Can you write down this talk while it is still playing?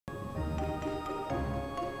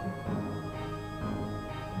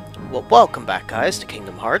Well, welcome back, guys, to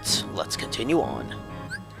Kingdom Hearts. Let's continue on.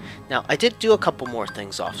 Now, I did do a couple more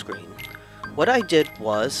things off-screen. What I did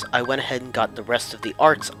was, I went ahead and got the rest of the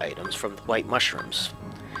arts items from the White Mushrooms.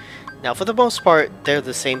 Now, for the most part, they're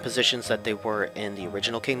the same positions that they were in the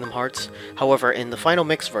original Kingdom Hearts. However, in the final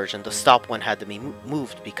mix version, the stop one had to be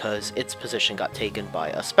moved because its position got taken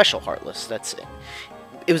by a special Heartless.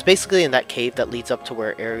 It was basically in that cave that leads up to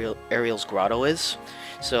where Ariel's grotto is.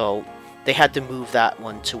 So, they had to move that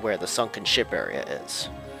one to where the sunken ship area is.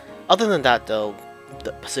 Other than that, though,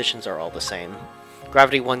 the positions are all the same.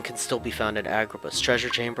 Gravity 1 can still be found in Agrabah's treasure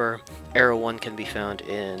chamber, Arrow 1 can be found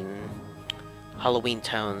in Halloween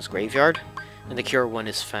Town's graveyard, and the Cure 1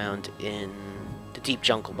 is found in the deep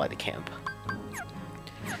jungle by the camp.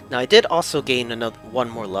 Now, I did also gain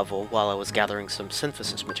one more level while I was gathering some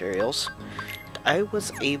synthesis materials. I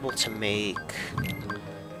was able to make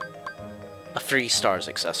a 3 stars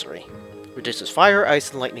accessory. Reduces fire,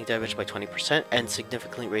 ice, and lightning damage by 20%, and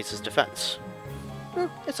significantly raises defense.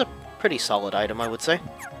 It's a pretty solid item, I would say.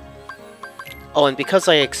 Oh, and because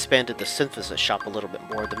I expanded the synthesis shop a little bit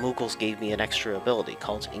more, the Moogles gave me an extra ability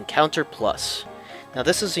called Encounter Plus. Now,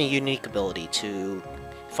 this is a unique ability to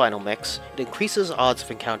Final Mix. It increases odds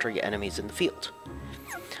of encountering enemies in the field.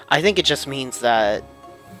 I think it just means that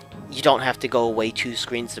you don't have to go away 2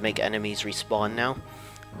 screens to make enemies respawn now.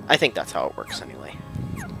 I think that's how it works anyway.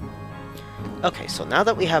 Okay, so now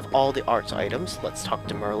that we have all the arts items, let's talk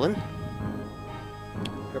to Merlin.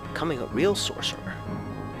 You're becoming a real sorcerer.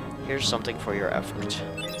 Here's something for your effort.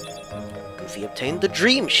 Goofy obtained the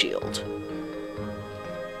Dream Shield.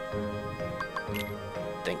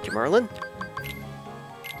 Thank you, Merlin.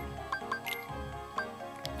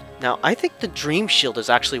 Now, I think the Dream Shield is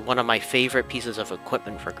actually one of my favorite pieces of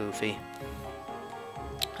equipment for Goofy.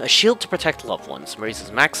 A shield to protect loved ones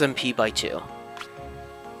raises max MP by 2.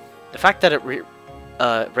 The fact that it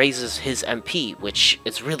raises his MP, which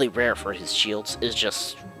is really rare for his shields, is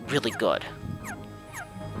just really good.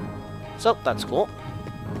 So, that's cool.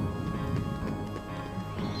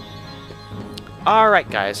 Alright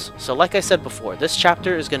guys, so like I said before, this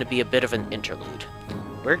chapter is going to be a bit of an interlude.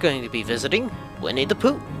 We're going to be visiting Winnie the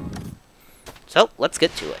Pooh. So, let's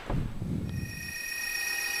get to it.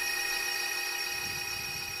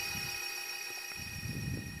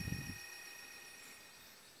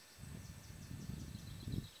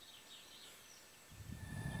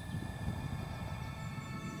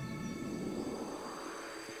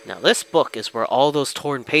 Now this book is where all those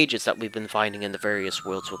torn pages that we've been finding in the various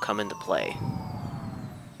worlds will come into play.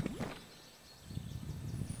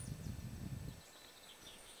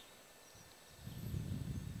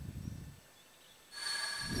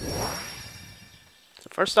 So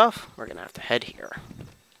first off, we're gonna have to head here.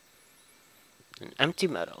 An empty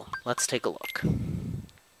meadow. Let's take a look.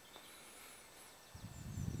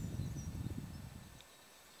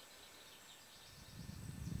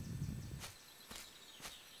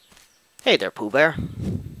 Hey there, Pooh Bear.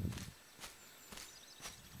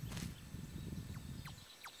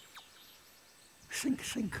 Think,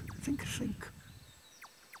 think, think, think.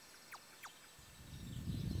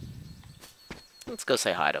 Let's go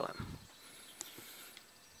say hi to him.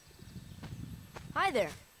 Hi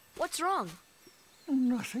there. What's wrong?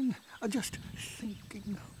 Nothing. Just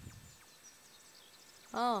thinking.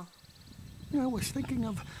 Oh. I was thinking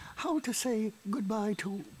of how to say goodbye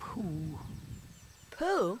to Pooh.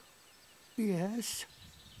 Pooh? Yes?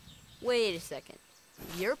 Wait a second.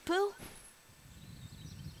 You're Pooh?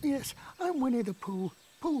 Yes, I'm Winnie the Pooh.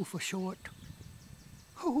 Pooh for short.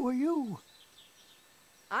 Who are you?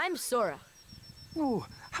 I'm Sora. Oh,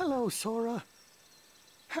 hello, Sora.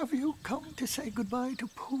 Have you come to say goodbye to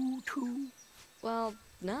Pooh, too? Well,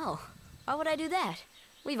 no. Why would I do that?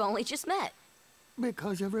 We've only just met.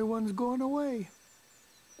 Because everyone's gone away.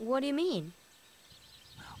 What do you mean?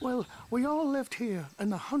 Well, we all lived here in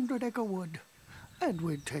the 100-acre wood, and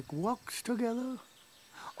we'd take walks together,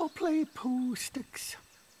 or play Pooh sticks.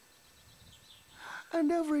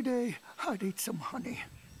 And every day, I'd eat some honey.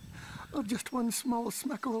 Just one small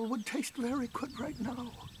smackerel would taste very good right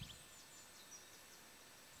now.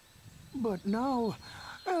 But now,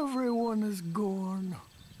 everyone is gone.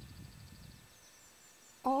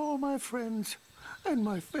 All my friends, and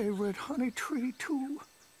my favorite honey tree, too.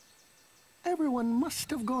 Everyone must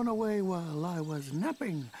have gone away while I was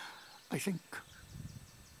napping, I think.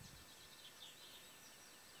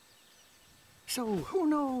 So, who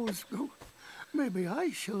knows? Maybe I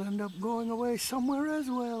shall end up going away somewhere as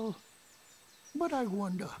well. But I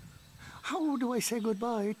wonder, how do I say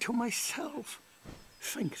goodbye to myself?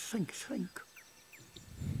 Think, think, think.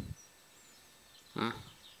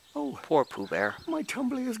 Oh, Poor Pooh Bear. my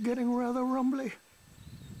tumbly is getting rather rumbly.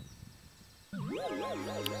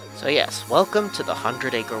 So yes, welcome to the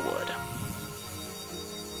 100-Acre Wood.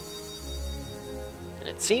 And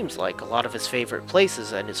it seems like a lot of his favorite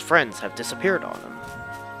places and his friends have disappeared on him.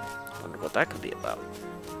 Wonder what that could be about.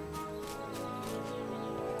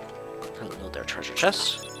 Hello there, treasure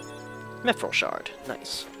chest. Mithril shard,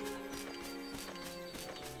 nice.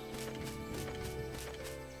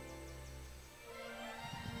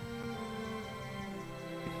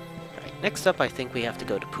 Right, next up I think we have to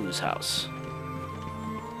go to Pooh's house.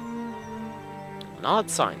 An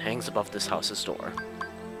odd sign hangs above this house's door.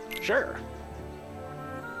 Sure.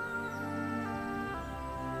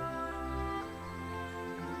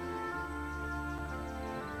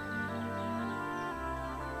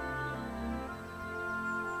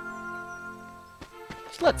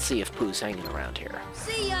 So let's see if Pooh's hanging around here.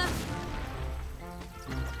 See ya!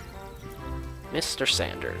 Mr.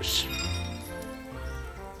 Sanders.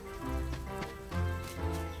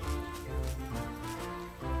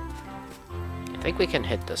 I think we can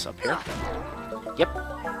hit this up here. Yep.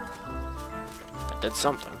 That did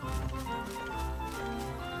something.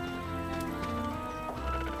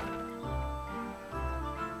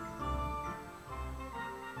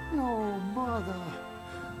 No bother.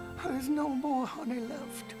 There's no more honey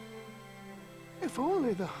left. If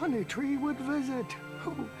only the honey tree would visit.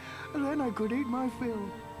 Oh, then I could eat my fill.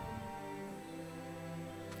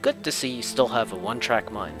 Good to see you still have a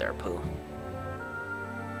one-track mind there, Pooh.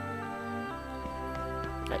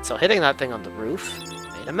 Right, so hitting that thing on the roof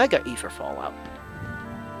made a Mega Ether fall out.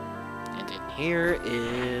 And in here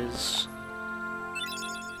is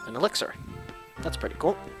an elixir. That's pretty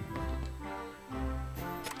cool.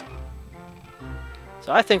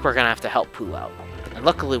 So I think we're gonna have to help Pooh out. And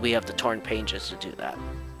luckily we have the Torn Pages to do that.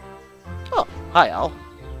 Oh, hi Al.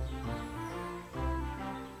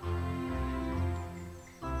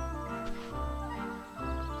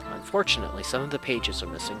 Unfortunately, some of the pages are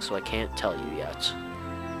missing, so I can't tell you yet.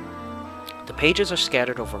 The pages are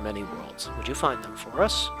scattered over many worlds. Would you find them for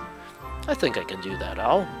us? I think I can do that,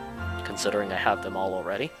 Al, considering I have them all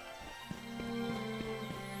already.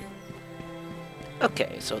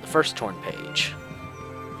 Okay, so the first torn page.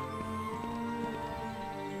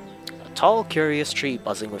 A tall, curious tree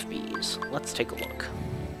buzzing with bees. Let's take a look.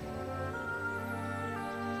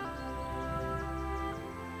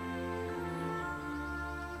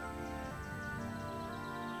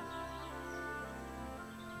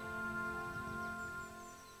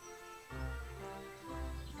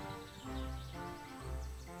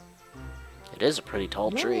 It is a pretty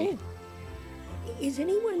tall tree. Is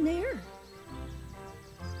anyone there?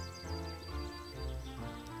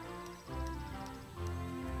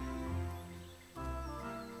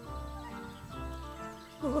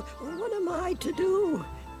 What am I to do?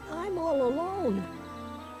 I'm all alone.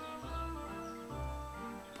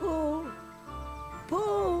 Pooh!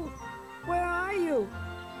 Pooh! Where are you?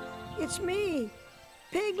 It's me,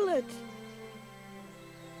 Piglet.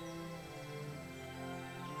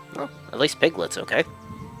 Well, at least Piglet's okay.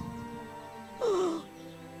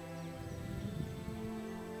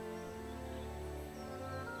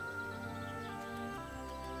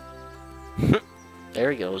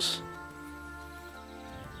 There he goes.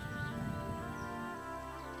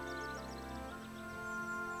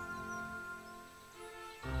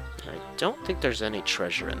 I don't think there's any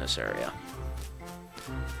treasure in this area.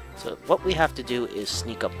 So what we have to do is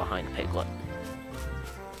sneak up behind Piglet.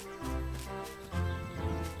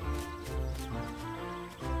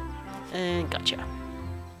 And gotcha.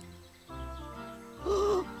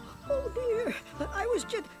 Oh dear, I was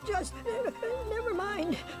just, never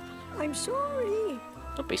mind. I'm sorry.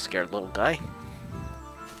 Don't be scared, little guy.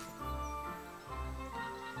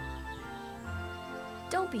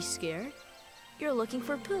 Don't be scared. You're looking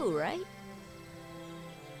for Pooh, right?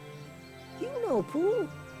 You know Pooh.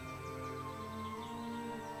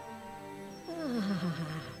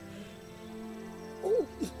 Oh,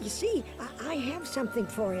 you see, I have something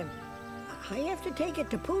for him. I have to take it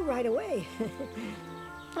to Pooh right away.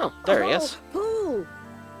 Oh, there he is. Pooh!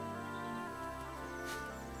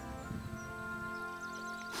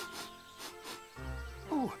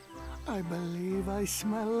 Oh, I believe I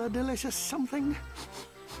smell a delicious something.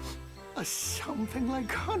 A something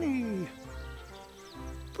like honey.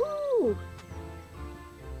 Pooh!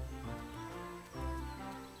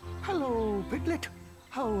 Hello, Piglet.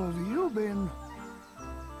 How have you been?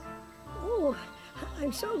 Oh,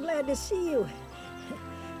 I'm so glad to see you.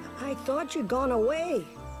 I thought you'd gone away.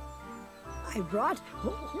 I brought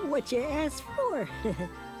what you asked for.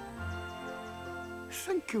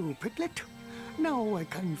 Thank you, Piglet. Now I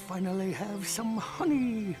can finally have some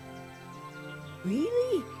honey.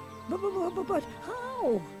 Really? But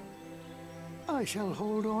how? I shall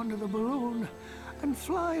hold on to the balloon and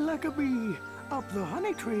fly like a bee up the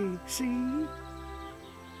honey tree, see?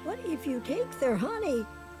 But if you take their honey,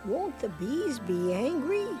 won't the bees be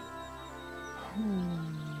angry?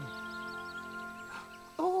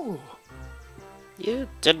 Oh, You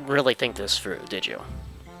didn't really think this through, did you?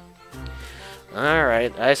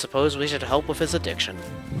 Alright, I suppose we should help with his addiction.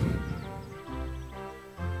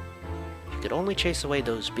 If you could only chase away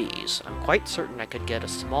those bees, I'm quite certain I could get a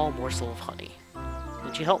small morsel of honey.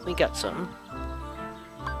 Would you help me get some?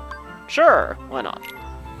 Sure, why not?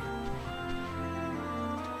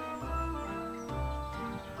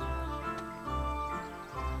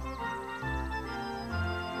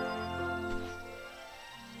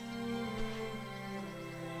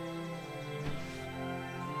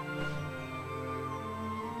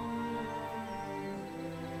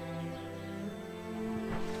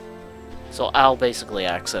 So I'll basically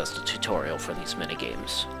access the tutorial for these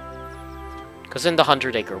minigames. Because in the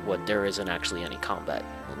 100 Acre Wood, there isn't actually any combat,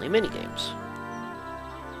 only minigames.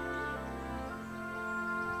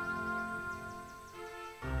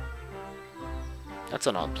 That's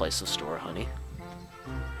an odd place to store honey.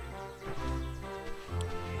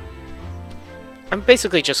 I'm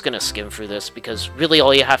basically just gonna skim through this, because really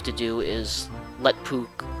all you have to do is let Pooh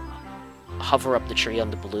hover up the tree on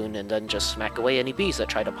the balloon and then just smack away any bees that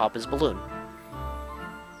try to pop his balloon.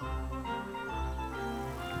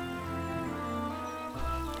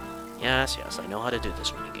 Yes, I know how to do this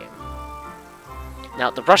minigame. Now,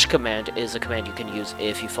 the rush command is a command you can use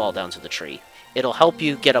if you fall down to the tree. It'll help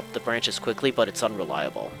you get up the branches quickly, but it's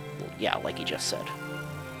unreliable. Yeah, like he just said.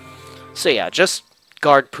 So yeah, just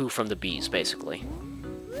guard Pooh from the bees, basically.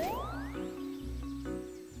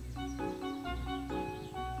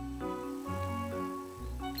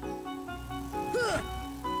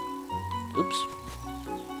 Oops.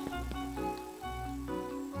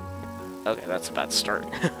 Okay, that's a bad start.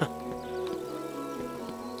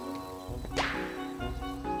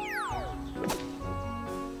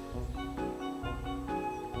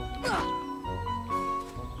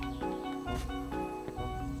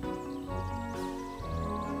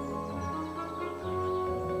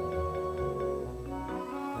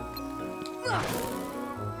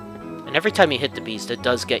 And every time you hit the bees, that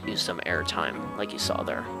does get you some airtime, like you saw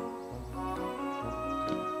there.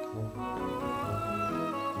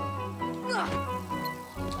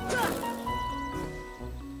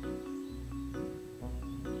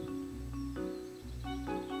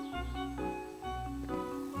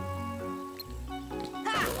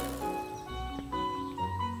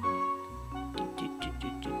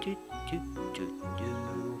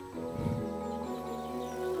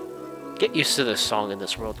 Get used to this song in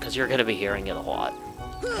this world, because you're going to be hearing it a lot.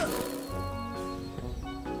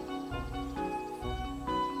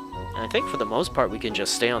 And I think for the most part we can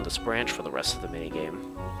just stay on this branch for the rest of the minigame.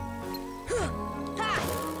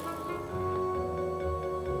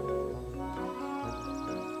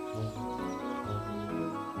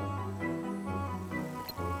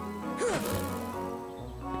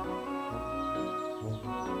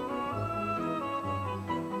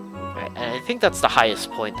 And I think that's the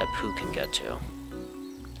highest point that Pooh can get to.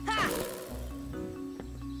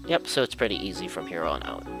 Yep, so it's pretty easy from here on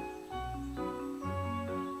out.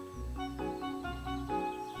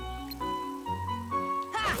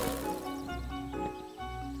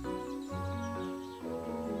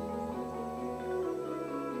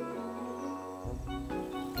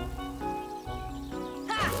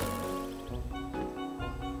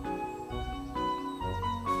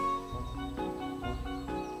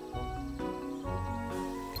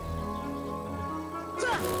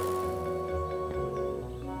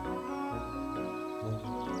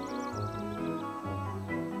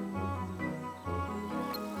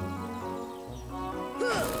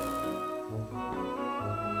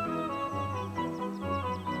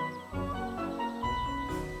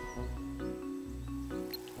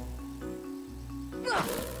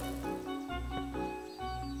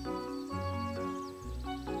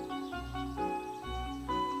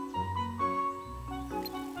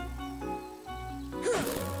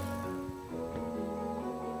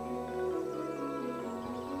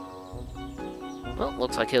 Well,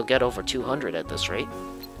 looks like he'll get over 200 at this rate.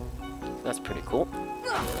 That's pretty cool.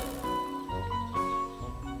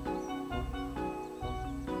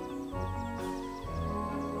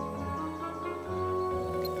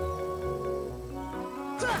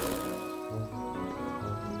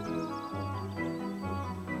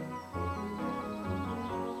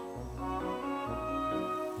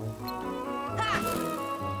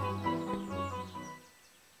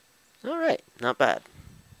 Alright, not bad.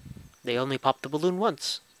 They only popped the balloon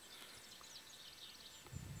once.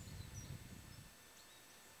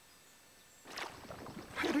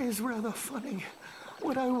 It is rather funny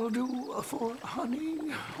what I will do for honey.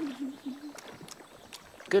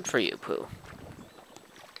 Good for you, Pooh.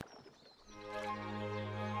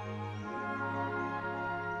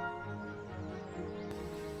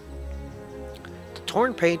 The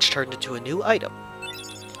torn page turned into a new item.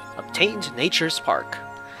 Obtained Nature's Park.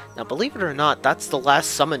 Now, believe it or not, that's the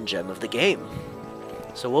last summon gem of the game.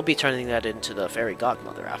 So we'll be turning that into the Fairy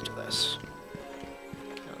Godmother after this.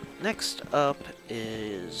 Next up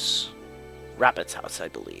is Rabbit's house, I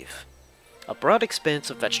believe. A broad expanse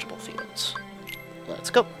of vegetable fields.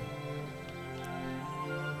 Let's go.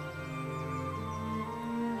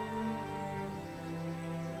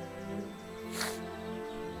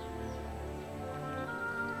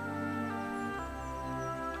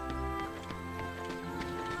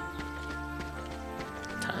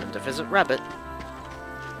 Time to visit Rabbit.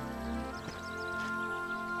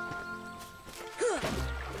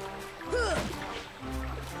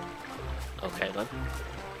 Okay then.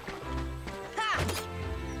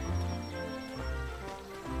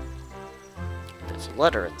 There's a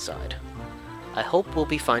letter inside. I hope we'll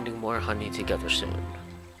be finding more honey together soon.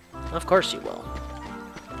 Of course you will.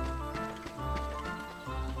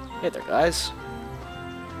 Hey there, guys.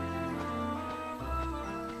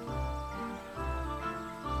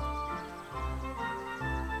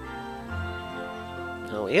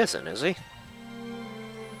 No, he isn't, is he?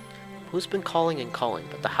 Who's been calling and calling,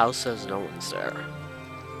 but the house says no one's there?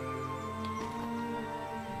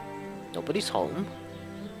 Nobody's home.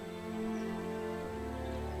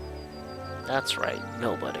 That's right,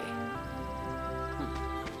 nobody.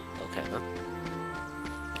 Okay then.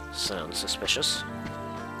 Sounds suspicious.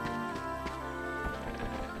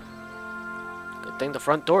 Good thing the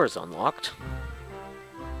front door is unlocked.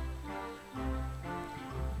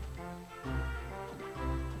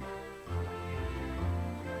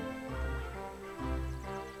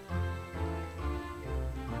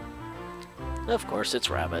 Of course, it's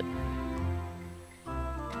Rabbit.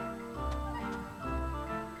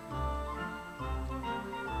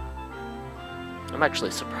 I'm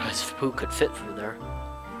actually surprised if Pooh could fit through there.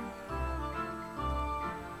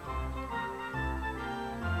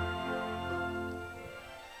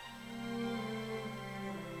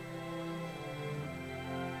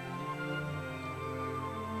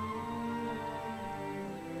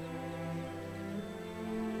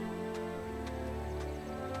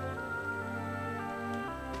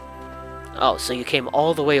 Oh, so you came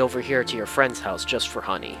all the way over here to your friend's house just for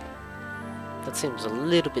honey. That seems a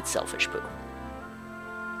little bit selfish, Pooh.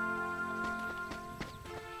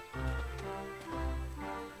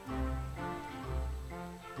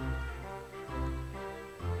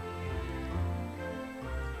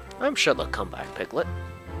 I'm sure they'll come back, Piglet.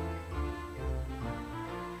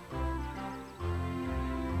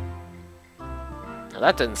 Now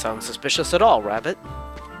that didn't sound suspicious at all, Rabbit.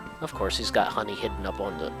 Of course, he's got honey hidden up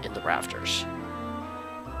on in the rafters.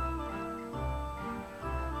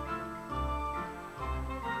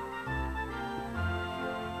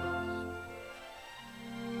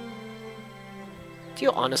 Do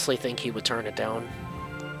you honestly think he would turn it down?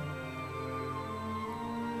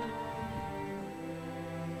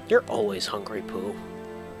 You're always hungry, Pooh.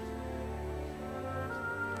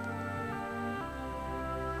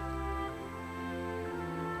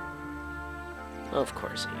 Of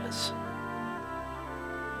course he is.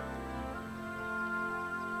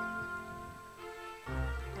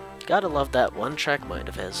 Gotta love that one-track mind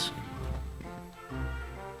of his.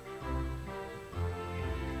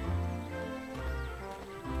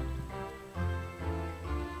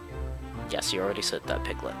 Yes, you already said that,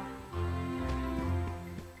 Piglet.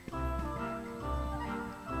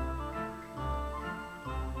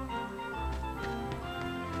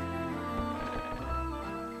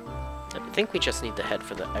 I think we just need to head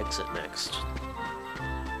for the exit next.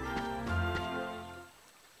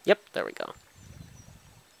 Yep, there we go.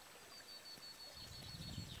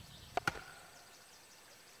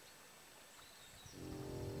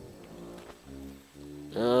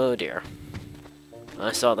 Oh dear.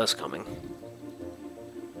 I saw this coming.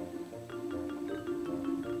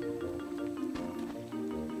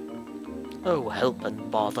 Oh, help and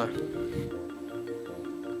bother.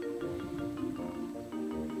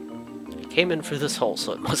 Came in through this hole,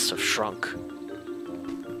 so it must have shrunk.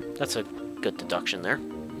 That's a good deduction there.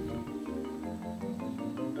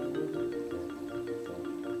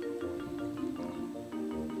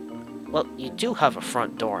 Well, you do have a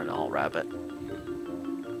front door and all, Rabbit.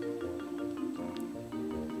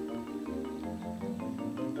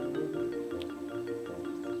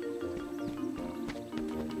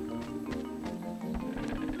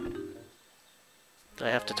 Do I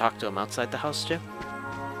have to talk to him outside the house, too?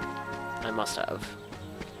 I must have.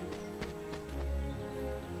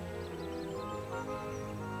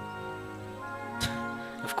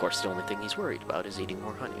 Of course, the only thing he's worried about is eating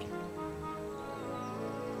more honey.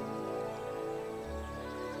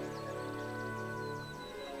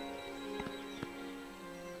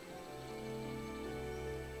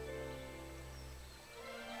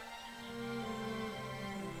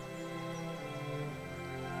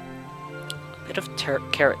 A bit of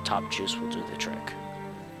carrot top juice will do the trick.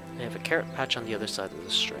 I have a carrot patch on the other side of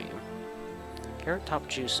the stream. Carrot top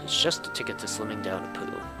juice is just a ticket to slimming down a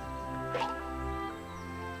poo.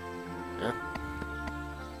 Huh?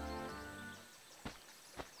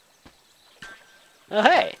 Oh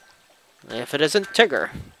hey! If it isn't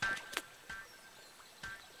Tigger.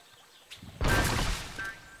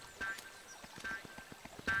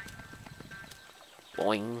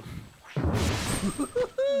 Boing.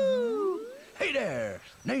 Hey there!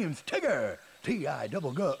 Name's Tigger!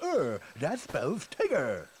 T-I-double-G-R. That spells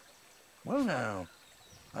Tigger. Well now,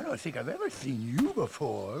 I don't think I've ever seen you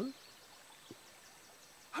before.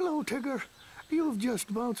 Hello, Tigger. You've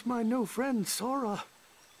just bounced my new friend, Sora.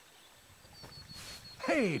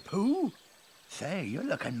 Hey, Pooh. Say, you're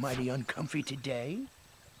looking mighty uncomfy today.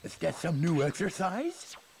 Is that some new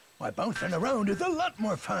exercise? Why, bouncing around is a lot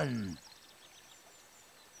more fun.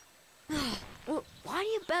 Well, why do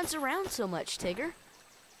you bounce around so much, Tigger?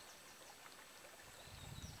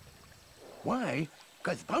 Why?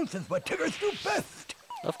 'Cause bouncing's what Tiggers do best.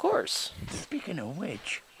 Of course. Speaking of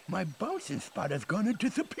which, my bouncing spot has gone and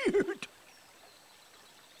disappeared.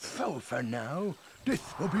 So for now, this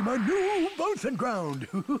will be my new bouncing ground.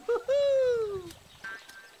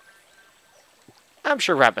 I'm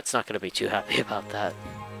sure Rabbit's not going to be too happy about that.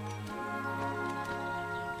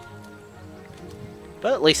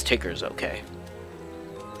 But at least Tigger's okay.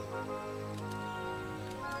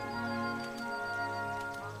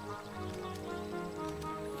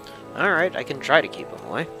 Alright, I can try to keep him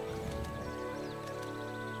away.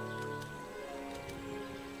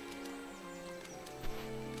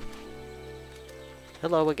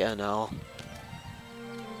 Hello again, Elle.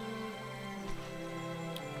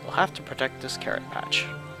 We'll have to protect this carrot patch.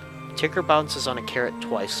 If Tigger bounces on a carrot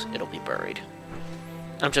twice, it'll be buried.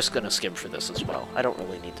 I'm just gonna skim for this as well. I don't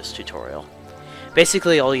really need this tutorial.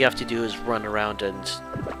 Basically, all you have to do is run around and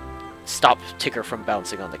stop Tigger from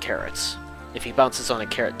bouncing on the carrots. If he bounces on a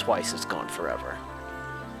carrot twice, it's gone forever.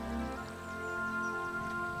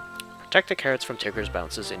 Protect the carrots from Tigger's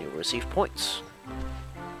bounces and you'll receive points.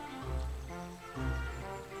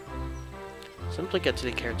 Simply get to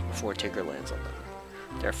the carrots before Tigger lands on them.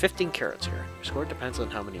 There are 15 carrots here. Your score depends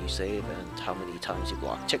on how many you save and how many times you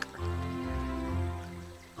block Tigger.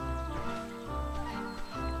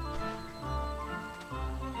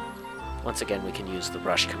 Once again, we can use the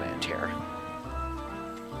rush command here.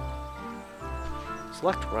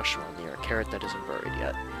 Select rush while near a carrot that isn't buried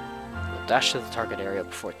yet. We'll dash to the target area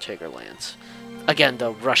before Tigger lands. Again,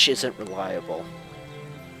 the rush isn't reliable.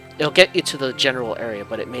 It'll get you to the general area,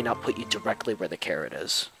 but it may not put you directly where the carrot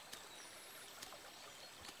is.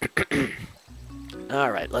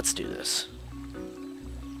 Alright, let's do this.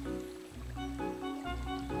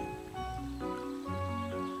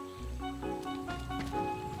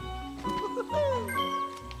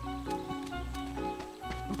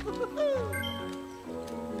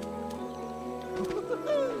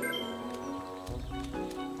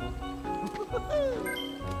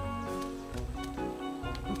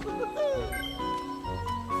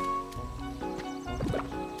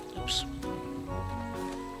 Oops.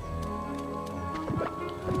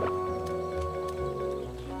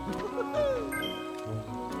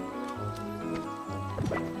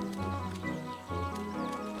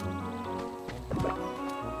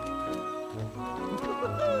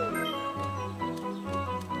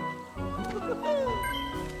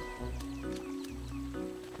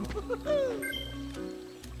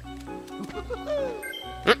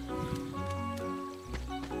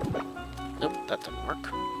 Nope, that didn't work.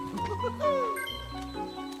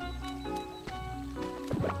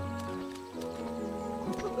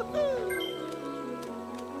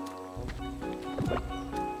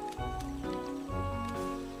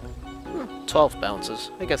 12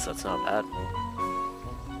 bounces. I guess that's not bad.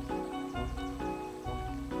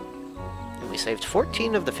 And we saved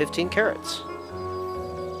 14 of the 15 carrots.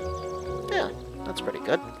 Yeah, that's pretty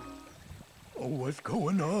good. Oh, what's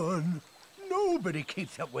going on? Nobody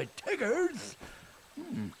keeps up with Tiggers.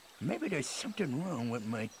 Maybe there's something wrong with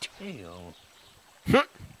my tail.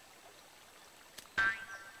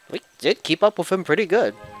 We did keep up with him pretty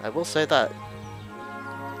good. I will say that.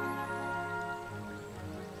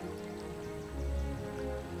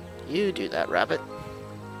 You do that, Rabbit.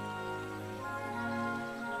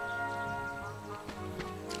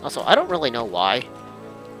 Also, I don't really know why,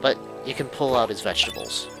 but you can pull out his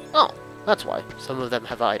vegetables. Oh, that's why. Some of them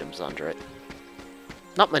have items under it.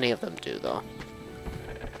 Not many of them do, though.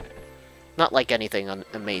 Not like anything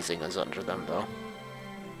amazing is under them, though.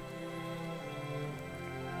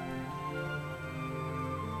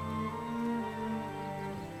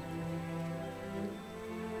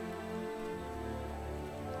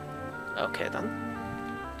 Okay, then.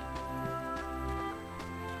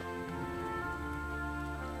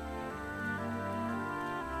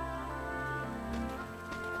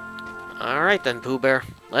 Alright then, Pooh Bear.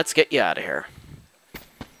 Let's get you out of here.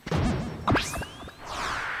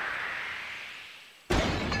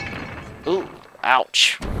 Ooh,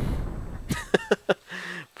 ouch.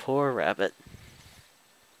 Poor rabbit.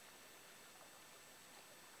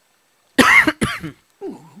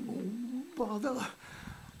 Bother.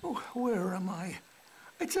 Oh, where am I?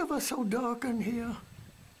 It's ever so dark in here.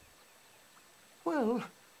 Well,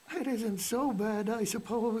 it isn't so bad, I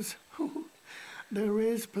suppose. There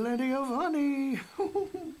is plenty of honey.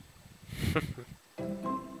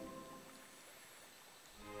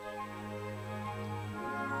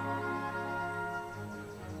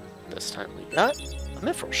 This time we got a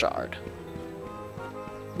Mithril Shard.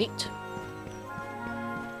 Neat.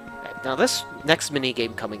 Right, now this next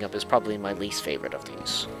minigame coming up is probably my least favorite of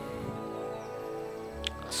these.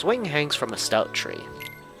 A swing hangs from a stout tree.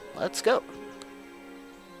 Let's go.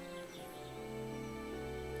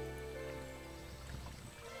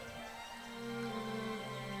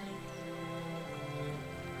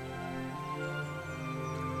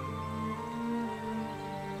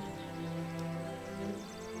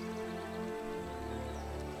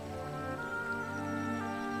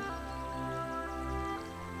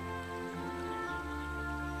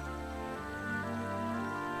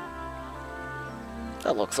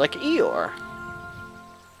 That looks like Eeyore.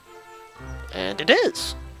 And it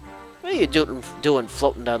is! What are you doing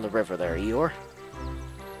floating down the river there, Eeyore?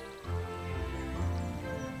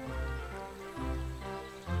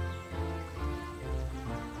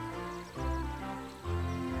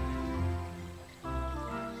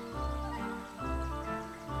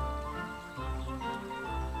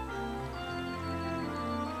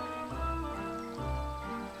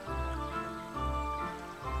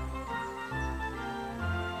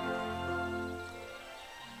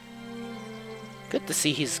 Good to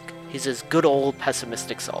see he's his good old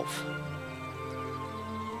pessimistic self.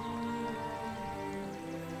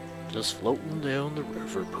 Just floating down the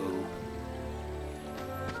river, Pooh.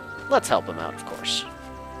 Let's help him out, of course.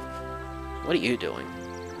 What are you doing?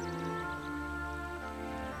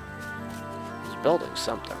 He's building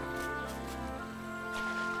something.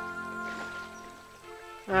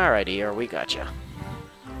 Alright, Eeyore, we got you.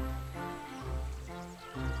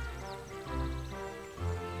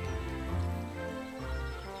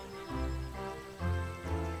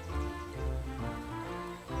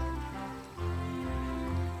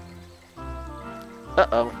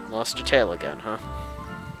 Uh-oh, lost your tail again, huh?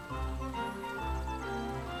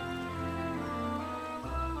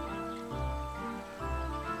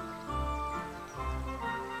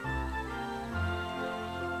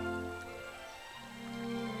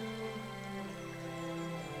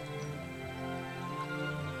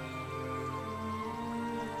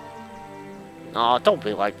 Aw, don't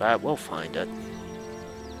be like that, we'll find it.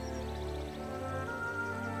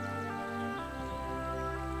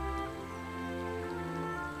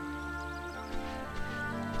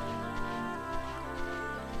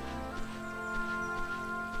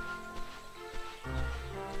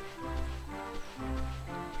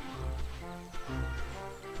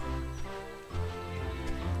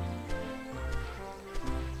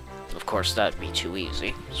 Of course, that'd be too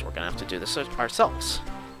easy, so we're gonna have to do this ourselves.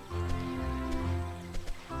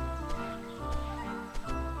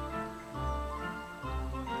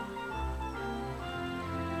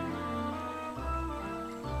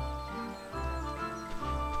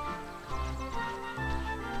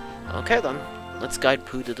 Okay then, let's guide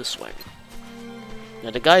Pooh to the swing. Now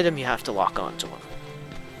to guide him, you have to lock onto him.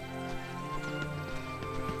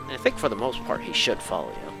 And I think for the most part he should follow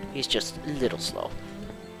you. He's just a little slow.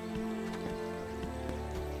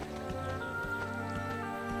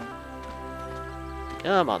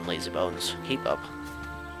 Come on, lazy bones, keep up.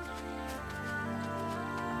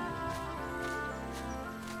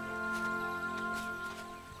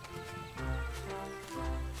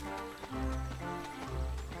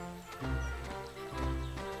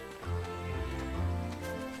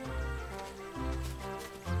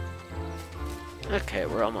 Okay,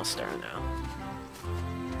 we're almost there now.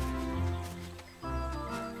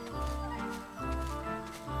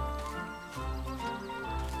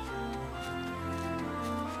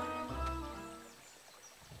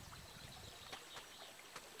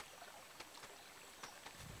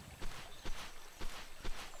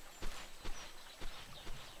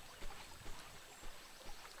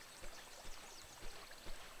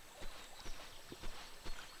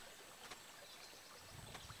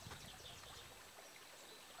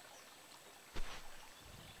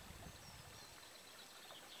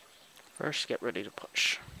 First, get ready to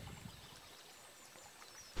push.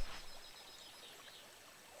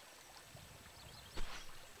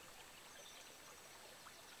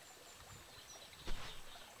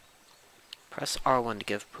 Press R1 to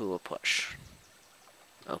give Pooh a push.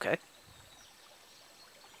 Okay.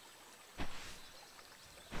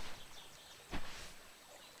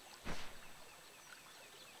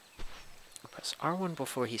 Press R1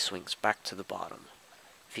 before he swings back to the bottom.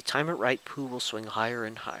 If you time it right, Pooh will swing higher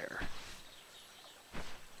and higher.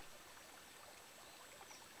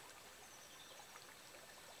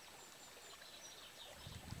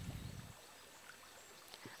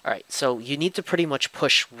 Alright, so you need to pretty much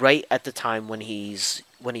push right at the time when he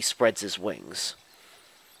spreads his wings.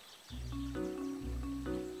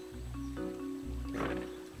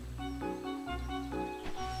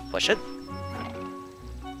 Push it.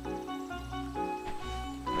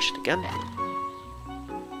 Push it again.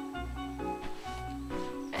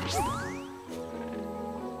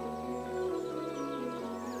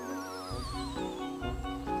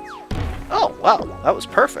 Oh, wow, that was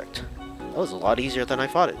perfect. That was a lot easier than I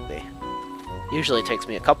thought it would be. Usually it takes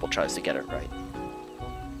me a couple tries to get it right.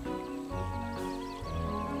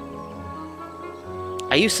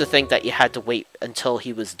 I used to think that you had to wait until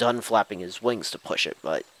he was done flapping his wings to push it,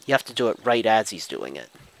 but you have to do it right as he's doing it.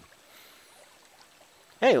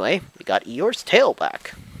 Anyway, we got Eeyore's tail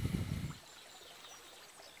back.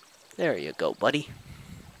 There you go, buddy.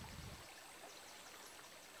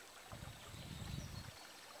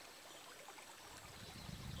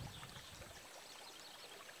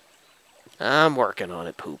 I'm working on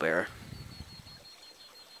it, Pooh Bear.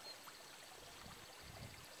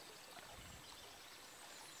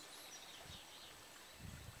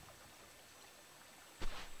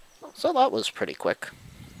 So that was pretty quick.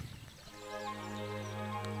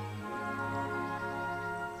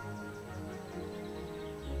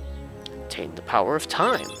 Obtained the power of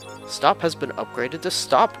time. Stop has been upgraded to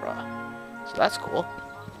Stopra. So that's cool.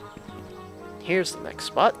 Here's the next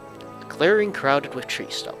spot. A clearing crowded with tree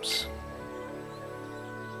stumps.